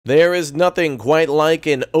There is nothing quite like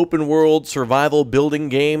an open-world survival building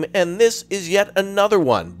game, and this is yet another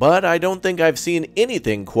one, but I don't think I've seen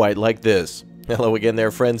anything quite like this. Hello again there,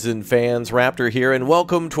 friends and fans, Raptor here, and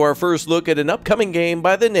welcome to our first look at an upcoming game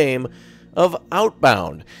by the name of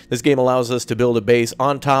Outbound. This game allows us to build a base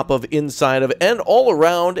on top of, inside of, and all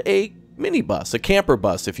around a minibus, a camper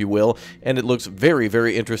bus, if you will, and it looks very,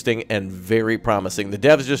 very interesting and very promising. The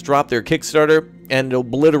devs just dropped their Kickstarter and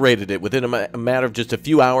obliterated it. Within a matter of just a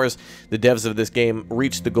few hours, the devs of this game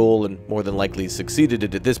reached the goal and more than likely succeeded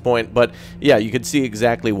it at this point. But yeah, you can see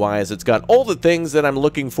exactly why, as it's got all the things that I'm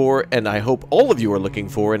looking for, and I hope all of you are looking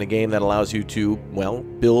for in a game that allows you to, well,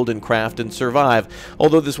 build and craft and survive.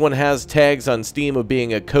 Although this one has tags on Steam of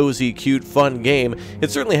being a cozy, cute, fun game,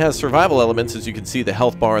 it certainly has survival elements, as you can see the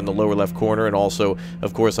health bar in the lower left corner, and also,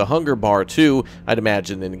 of course, a hunger bar too. I'd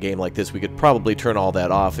imagine in a game like this we could probably turn all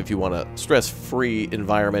that off if you want a stress-free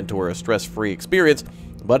environment or a stress-free experience.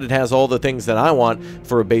 But it has all the things that I want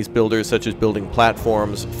for a base builder, such as building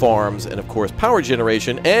platforms, farms, and of course power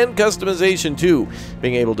generation and customization too.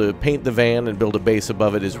 Being able to paint the van and build a base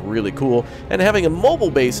above it is really cool, and having a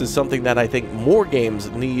mobile base is something that I think more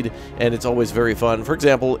games need, and it's always very fun. For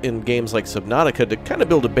example, in games like Subnautica, to kind of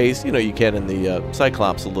build a base, you know, you can in the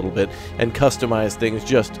Cyclops a little bit, and customize things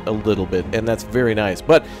just a little bit, and that's very nice.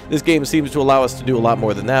 But this game seems to allow us to do a lot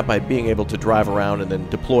more than that by being able to drive around and then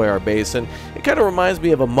deploy our base, and it kind of reminds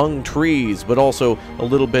me of Among Trees, but also a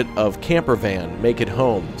little bit of Camper Van, Make It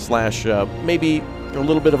Home, slash maybe a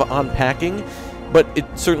little bit of unpacking, but it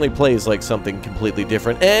certainly plays like something completely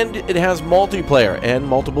different, and it has multiplayer and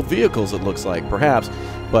multiple vehicles, it looks like, perhaps.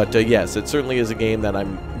 But yes, it certainly is a game that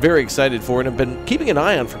I'm very excited for and have been keeping an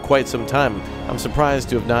eye on for quite some time. I'm surprised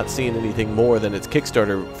to have not seen anything more than its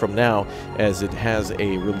Kickstarter from now, as it has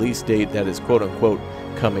a release date that is quote-unquote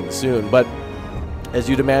coming soon. But as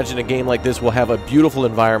you'd imagine, a game like this will have a beautiful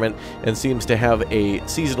environment and seems to have a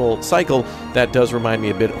seasonal cycle that does remind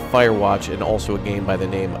me a bit of Firewatch, and also a game by the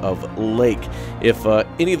name of Lake. If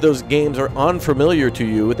any of those games are unfamiliar to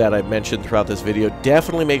you that I've mentioned throughout this video,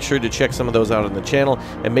 definitely make sure to check some of those out on the channel,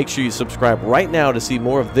 and make sure you subscribe right now to see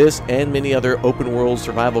more of this and many other open world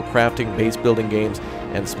survival crafting base building games,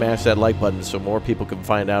 and smash that like button so more people can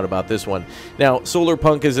find out about this one. Now,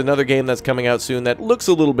 Solarpunk is another game that's coming out soon that looks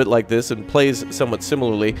a little bit like this and plays somewhat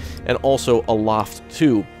similarly, and also Aloft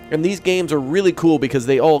 2. And these games are really cool because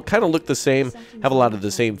they all kind of look the same, have a lot of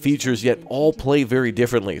the same features, yet all play very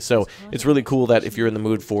differently. So it's really cool that if you're in the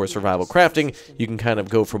mood for survival crafting, you can kind of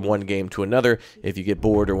go from one game to another. If you get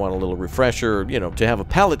bored or want a little refresher, you know, to have a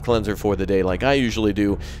palate cleanser for the day like I usually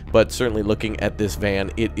do. But certainly looking at this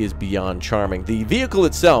van, it is beyond charming. The vehicle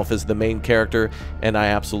itself is the main character, and I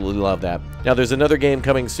absolutely love that. Now, there's another game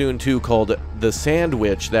coming soon too called The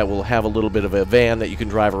Sandwich that will have a little bit of a van that you can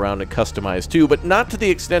drive around and customize too, but not to the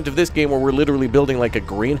extent of this game where we're literally building like a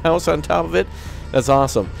greenhouse on top of it. That's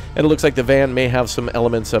awesome. And it looks like the van may have some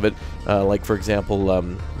elements of it, like for example,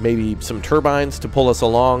 maybe some turbines to pull us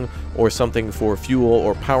along, or something for fuel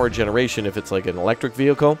or power generation if it's like an electric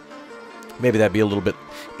vehicle. Maybe that'd be a little bit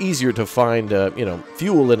easier to find, you know,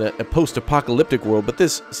 fuel in a post-apocalyptic world, but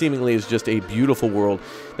this seemingly is just a beautiful world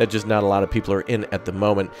that just not a lot of people are in at the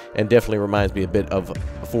moment, and definitely reminds me a bit of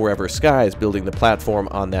Forever Skies, building the platform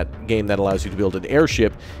on that game that allows you to build an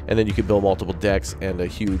airship, and then you can build multiple decks and a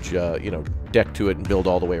huge, you know, deck to it and build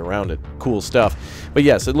all the way around it. Cool stuff. But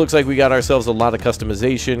yes, it looks like we got ourselves a lot of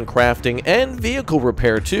customization, crafting, and vehicle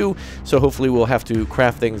repair too, so hopefully we'll have to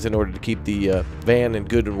craft things in order to keep the van in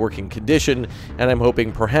good and working condition, and I'm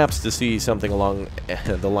hoping perhaps to see something along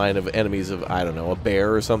the line of enemies of, I don't know, a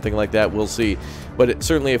bear or something like that. We'll see. But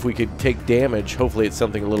certainly if we could take damage, hopefully it's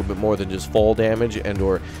something a little bit more than just fall damage, and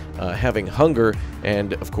or having hunger,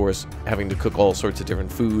 and of course having to cook all sorts of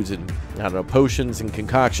different foods and, I don't know, potions and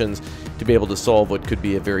concoctions to be able to solve what could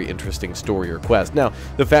be a very interesting story or quest. Now,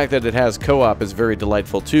 the fact that it has co-op is very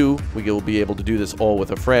delightful too. We will be able to do this all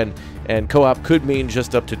with a friend, and co-op could mean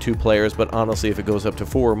just up to 2 players, but honestly, if it goes up to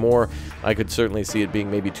 4 or more, I could certainly see it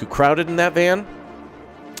being maybe too crowded in that van.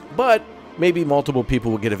 But maybe multiple people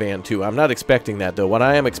will get a van too. I'm not expecting that though. What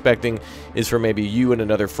I am expecting is for maybe you and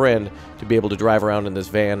another friend to be able to drive around in this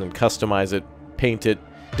van and customize it, paint it,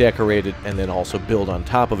 decorate it, and then also build on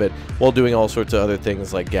top of it, while doing all sorts of other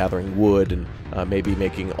things like gathering wood and maybe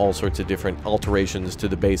making all sorts of different alterations to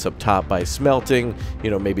the base up top by smelting, you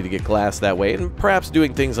know, maybe to get glass that way, and perhaps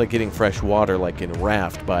doing things like getting fresh water like in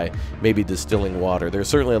Raft by maybe distilling water. There's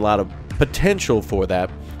certainly a lot of potential for that,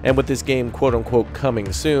 and with this game quote-unquote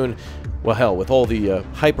coming soon, well, hell, with all the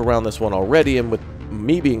hype around this one already, and with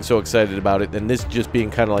me being so excited about it, and this just being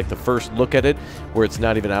kind of like the first look at it, where it's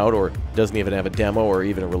not even out or doesn't even have a demo or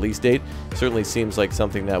even a release date, certainly seems like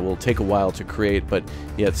something that will take a while to create, but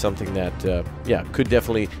yet something that, yeah, could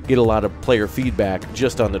definitely get a lot of player feedback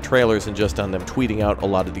just on the trailers and just on them tweeting out a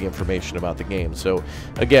lot of the information about the game. So,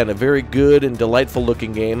 again, a very good and delightful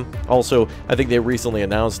looking game. Also, I think they recently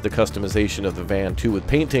announced the customization of the van, too, with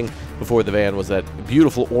painting. Before, the van was that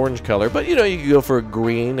beautiful orange color, but, you know, you could go for a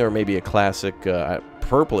green or maybe a classic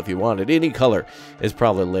purple if you wanted. Any color is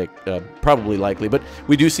probably likely, but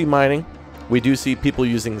we do see mining. We do see people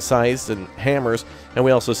using scythes and hammers, and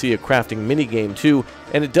we also see a crafting mini-game too.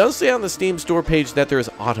 And it does say on the Steam store page that there's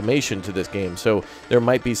automation to this game, so there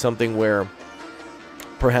might be something where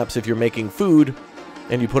perhaps if you're making food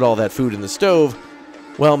and you put all that food in the stove,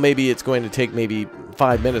 well, maybe it's going to take maybe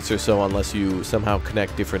 5 minutes or so unless you somehow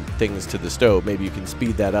connect different things to the stove. Maybe you can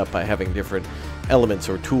speed that up by having different elements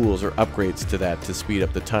or tools or upgrades to that to speed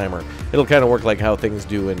up the timer. It'll kind of work like how things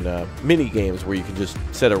do in mini games, where you can just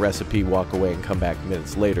set a recipe, walk away, and come back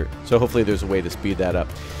minutes later. So hopefully there's a way to speed that up.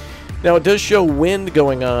 Now, it does show wind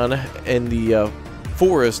going on in the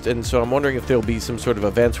forest, and so I'm wondering if there'll be some sort of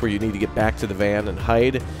events where you need to get back to the van and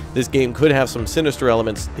hide. This game could have some sinister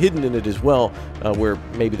elements hidden in it as well, where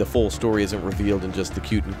maybe the full story isn't revealed in just the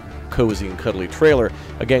cute and cozy and cuddly trailer.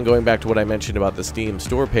 Again, going back to what I mentioned about the Steam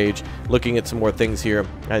store page, looking at some more things here,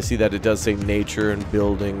 I see that it does say nature and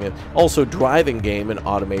building, and also driving game and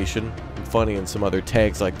automation. Funny, and some other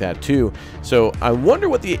tags like that too. So I wonder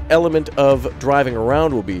what the element of driving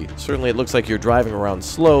around will be. Certainly it looks like you're driving around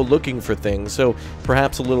slow looking for things, so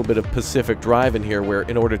perhaps a little bit of Pacific Drive in here, where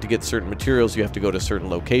in order to get certain materials you have to go to certain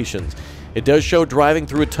locations. It does show driving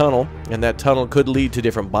through a tunnel, and that tunnel could lead to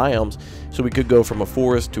different biomes, so we could go from a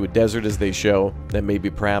forest to a desert as they show, then maybe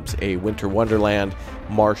perhaps a winter wonderland,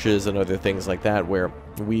 marshes and other things like that, where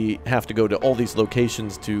we have to go to all these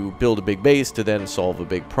locations to build a big base to then solve a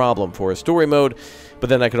big problem for a story mode. But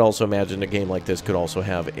then I could also imagine a game like this could also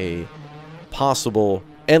have a possible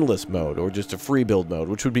endless mode or just a free build mode,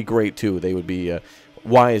 which would be great too. They would be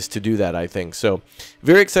wise to do that, I think. So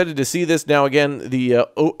very excited to see this. Now, again, the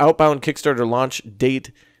Outbound Kickstarter launch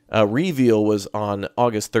date reveal was on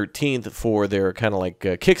August 13th for their kind of like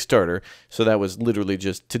Kickstarter, so that was literally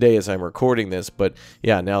just today as I'm recording this. But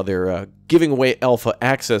yeah, now they're giving away alpha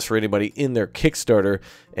access for anybody in their Kickstarter,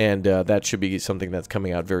 and that should be something that's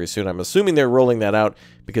coming out very soon. I'm assuming they're rolling that out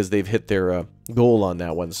because they've hit their goal on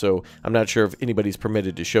that one, so I'm not sure if anybody's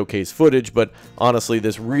permitted to showcase footage, but honestly,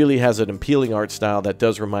 this really has an appealing art style that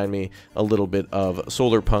does remind me a little bit of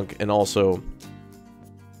Solarpunk, and also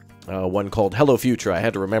one called Hello Future. I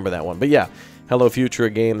had to remember that one. But yeah, Hello Future, a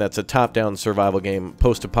game that's a top-down survival game,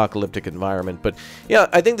 post-apocalyptic environment. But yeah,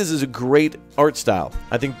 I think this is a great art style.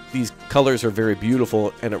 I think these colors are very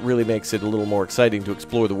beautiful, and it really makes it a little more exciting to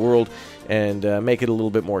explore the world and make it a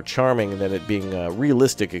little bit more charming than it being a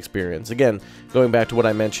realistic experience. Again, going back to what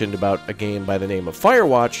I mentioned about a game by the name of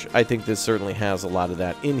Firewatch, I think this certainly has a lot of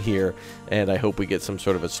that in here, and I hope we get some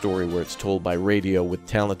sort of a story where it's told by radio with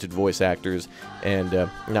talented voice actors and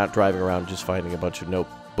not driving around just finding a bunch of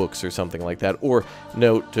notebooks or something like that, or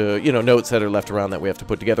notes that are left around that we have to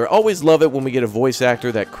put together. Always love it when we get a voice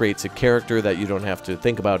actor that creates a character that you don't have to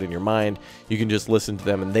think about in your mind. You can just listen to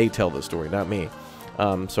them and they tell the story, not me.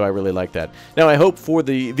 So I really like that. Now, I hope for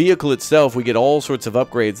the vehicle itself, we get all sorts of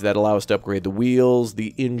upgrades that allow us to upgrade the wheels,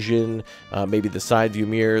 the engine, maybe the side view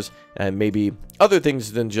mirrors, and maybe other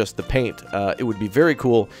things than just the paint. It would be very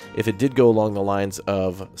cool if it did go along the lines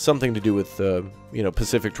of something to do with,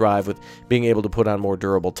 Pacific Drive, with being able to put on more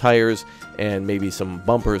durable tires and maybe some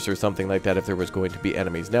bumpers or something like that if there was going to be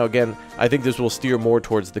enemies. Now, again, I think this will steer more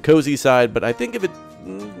towards the cozy side, but I think if it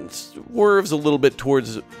swerves a little bit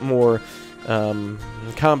towards more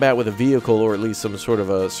combat with a vehicle, or at least some sort of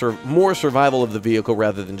a more survival of the vehicle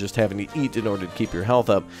rather than just having to eat in order to keep your health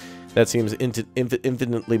up, that seems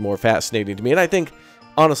infinitely more fascinating to me. And I think,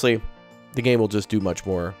 honestly, the game will just do much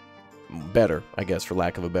more better, I guess, for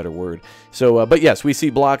lack of a better word. So, but yes, we see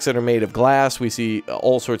blocks that are made of glass. We see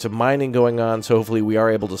all sorts of mining going on, so hopefully we are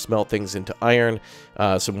able to smelt things into iron.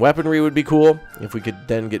 Some weaponry would be cool if we could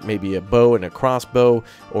then get maybe a bow and a crossbow,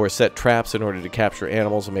 or set traps in order to capture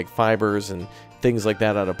animals and make fibers and things like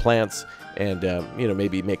that out of plants, and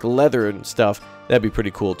maybe make leather and stuff. That'd be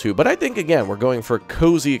pretty cool too. But I think, again, we're going for a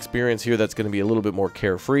cozy experience here that's going to be a little bit more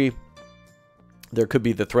carefree. There could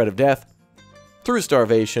be the threat of death through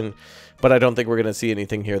starvation, but I don't think we're going to see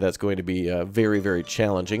anything here that's going to be very, very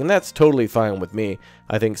challenging, and that's totally fine with me.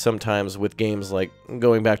 I think sometimes with games like,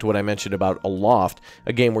 going back to what I mentioned about Aloft,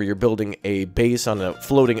 a game where you're building a base on a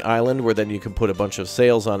floating island where then you can put a bunch of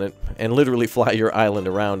sails on it and literally fly your island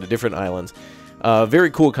around to different islands. Very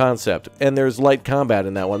cool concept, and there's light combat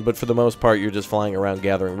in that one, but for the most part, you're just flying around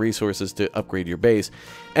gathering resources to upgrade your base.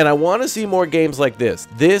 And I want to see more games like this.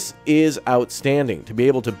 This is outstanding. To be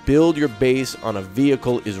able to build your base on a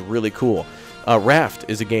vehicle is really cool. Raft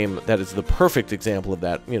is a game that is the perfect example of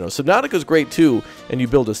that. You know, Subnautica is great too, and you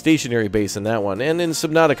build a stationary base in that one. And in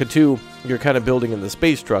Subnautica 2, you're kind of building in the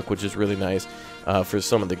space truck, which is really nice for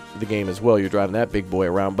some of the game as well. You're driving that big boy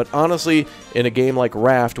around. But honestly, in a game like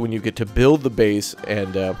Raft, when you get to build the base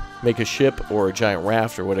and make a ship or a giant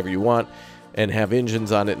raft or whatever you want, and have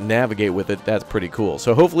engines on it and navigate with it, that's pretty cool.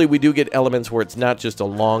 So hopefully we do get elements where it's not just a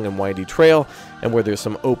long and windy trail, and where there's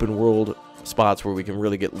some open world spots where we can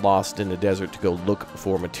really get lost in the desert to go look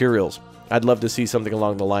for materials. I'd love to see something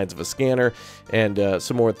along the lines of a scanner and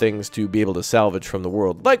some more things to be able to salvage from the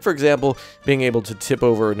world. Like, for example, being able to tip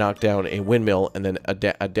over or knock down a windmill and then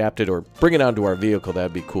adapt it or bring it onto our vehicle.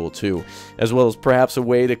 That'd be cool too. As well as perhaps a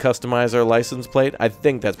way to customize our license plate. I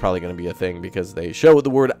think that's probably going to be a thing because they show the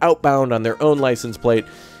word Outbound on their own license plate.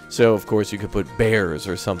 So, of course, you could put bears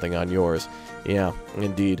or something on yours. Yeah,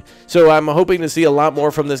 indeed. So I'm hoping to see a lot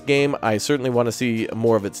more from this game. I certainly want to see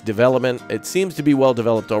more of its development. It seems to be well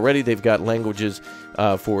developed already. They've got languages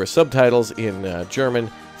for subtitles in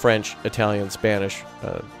German, French, Italian, Spanish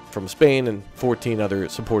from Spain, and 14 other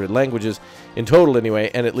supported languages in total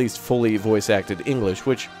anyway, and at least fully voice-acted English,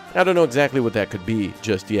 which I don't know exactly what that could be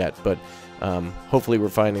just yet, but hopefully we're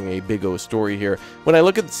finding a big O story here. When I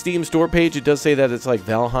look at the Steam store page, it does say that it's like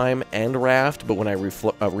Valheim and Raft, but when I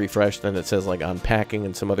refresh, then it says like Unpacking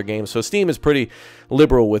and some other games. So Steam is pretty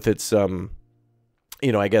liberal with its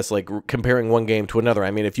you know, I guess like comparing one game to another. I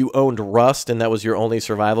mean, if you owned Rust and that was your only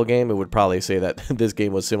survival game, it would probably say that this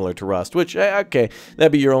game was similar to Rust, which, okay,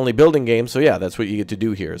 that'd be your only building game, so yeah, that's what you get to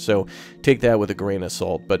do here. So take that with a grain of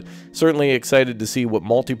salt, but certainly excited to see what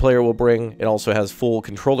multiplayer will bring. It also has full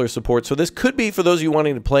controller support, so this could be, for those of you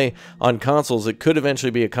wanting to play on consoles, it could eventually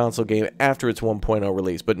be a console game after its 1.0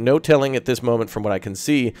 release, but no telling at this moment from what I can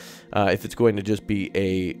see if it's going to just be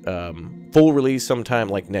a full release sometime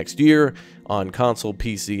like next year on console,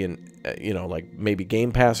 PC, and you know, like maybe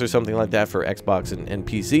Game Pass or something like that for Xbox and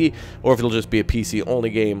PC, or if it'll just be a PC only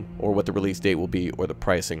game, or what the release date will be, or the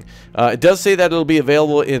pricing. It does say that it'll be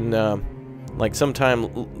available in like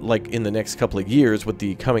sometime like in the next couple of years with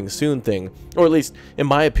the coming soon thing, or at least in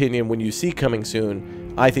my opinion, when you see coming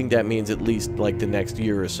soon, I think that means at least like the next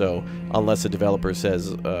year or so, unless a developer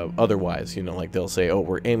says otherwise. You know, like they'll say, oh,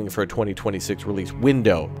 we're aiming for a 2026 release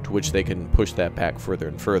window, to which they can push that back further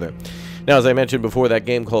and further. Now, as I mentioned before, that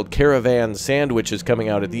game called Caravan Sandwich is coming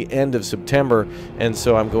out at the end of September, and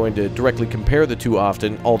so I'm going to directly compare the two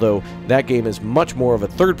often, although that game is much more of a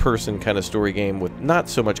third-person kind of story game with not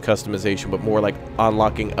so much customization, but more like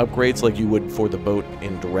unlocking upgrades like you would for the boat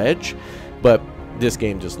in Dredge. But this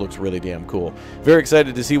game just looks really damn cool. Very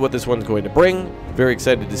excited to see what this one's going to bring. Very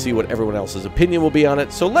excited to see what everyone else's opinion will be on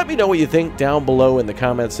it. So let me know what you think down below in the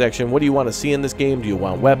comments section. What do you want to see in this game? Do you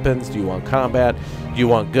want weapons? Do you want combat? Do you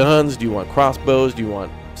want guns? Do you want crossbows? Do you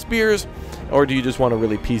want spears? Or do you just want a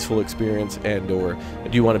really peaceful experience, and or do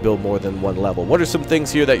you want to build more than one level? What are some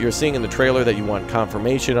things here that you're seeing in the trailer that you want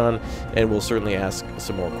confirmation on? And we'll certainly ask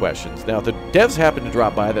some more questions. Now, if the devs happen to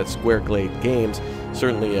drop by, that's Square Glade Games,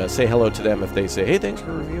 certainly say hello to them if they say, hey, thanks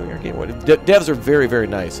for reviewing our game. Devs are very, very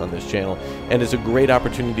nice on this channel, and it's a great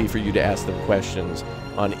opportunity for you to ask them questions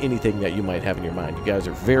on anything that you might have in your mind. You guys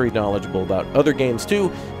are very knowledgeable about other games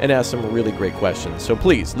too, and ask some really great questions. So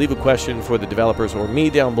please leave a question for the developers or me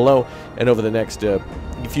down below, and over the next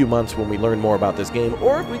few months when we learn more about this game,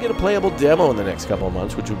 or if we get a playable demo in the next couple of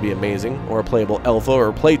months, which would be amazing, or a playable alpha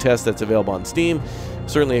or playtest that's available on Steam,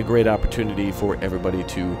 certainly a great opportunity for everybody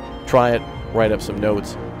to try it, write up some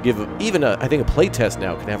notes, give even I think a playtest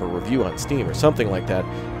now can have a review on Steam or something like that,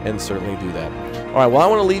 and certainly do that. Alright, well, I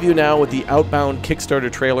want to leave you now with the Outbound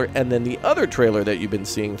Kickstarter trailer, and then the other trailer that you've been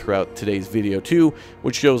seeing throughout today's video too,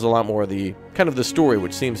 which shows a lot more of the kind of the story,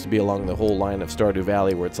 which seems to be along the whole line of Stardew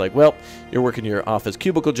Valley, where it's like, well, you're working your office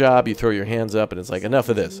cubicle job, you throw your hands up, and it's like, enough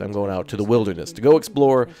of this, I'm going out to the wilderness to go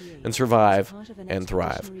explore and survive and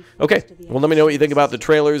thrive. Okay, well, let me know what you think about the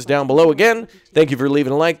trailers down below. Again, thank you for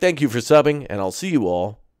leaving a like, thank you for subbing, and I'll see you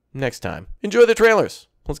all next time. Enjoy the trailers.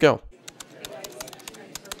 Let's go.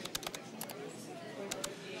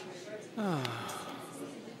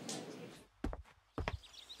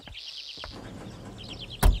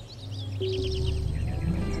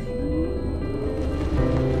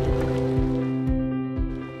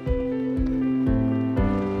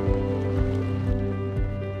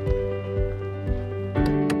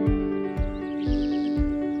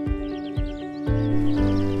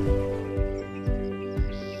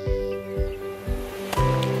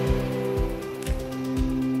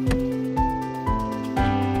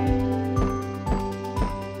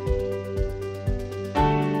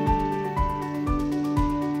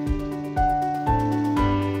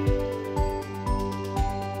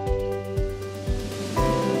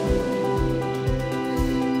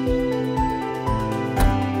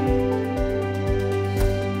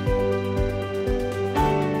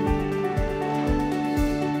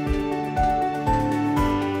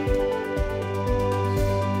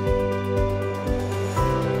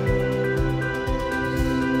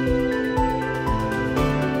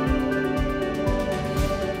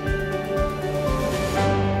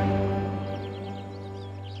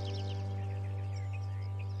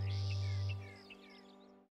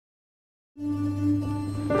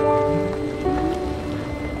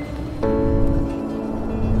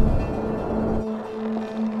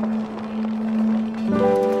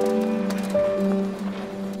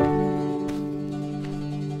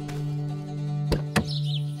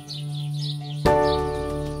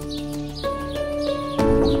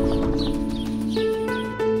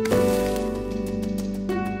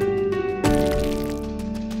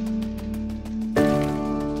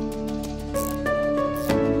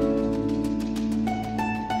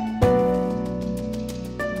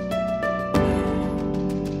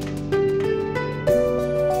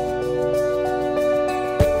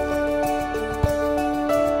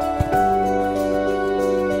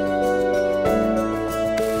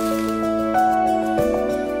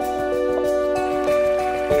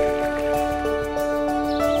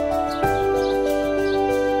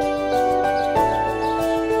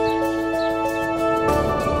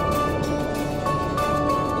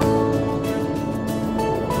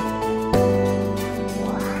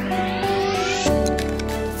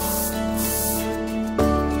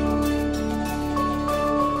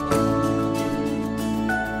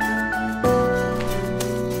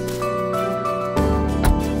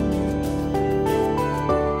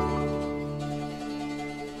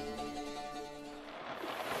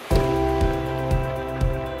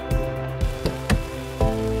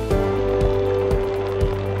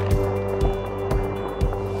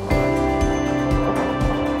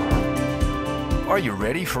 Are you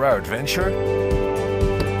ready for our adventure?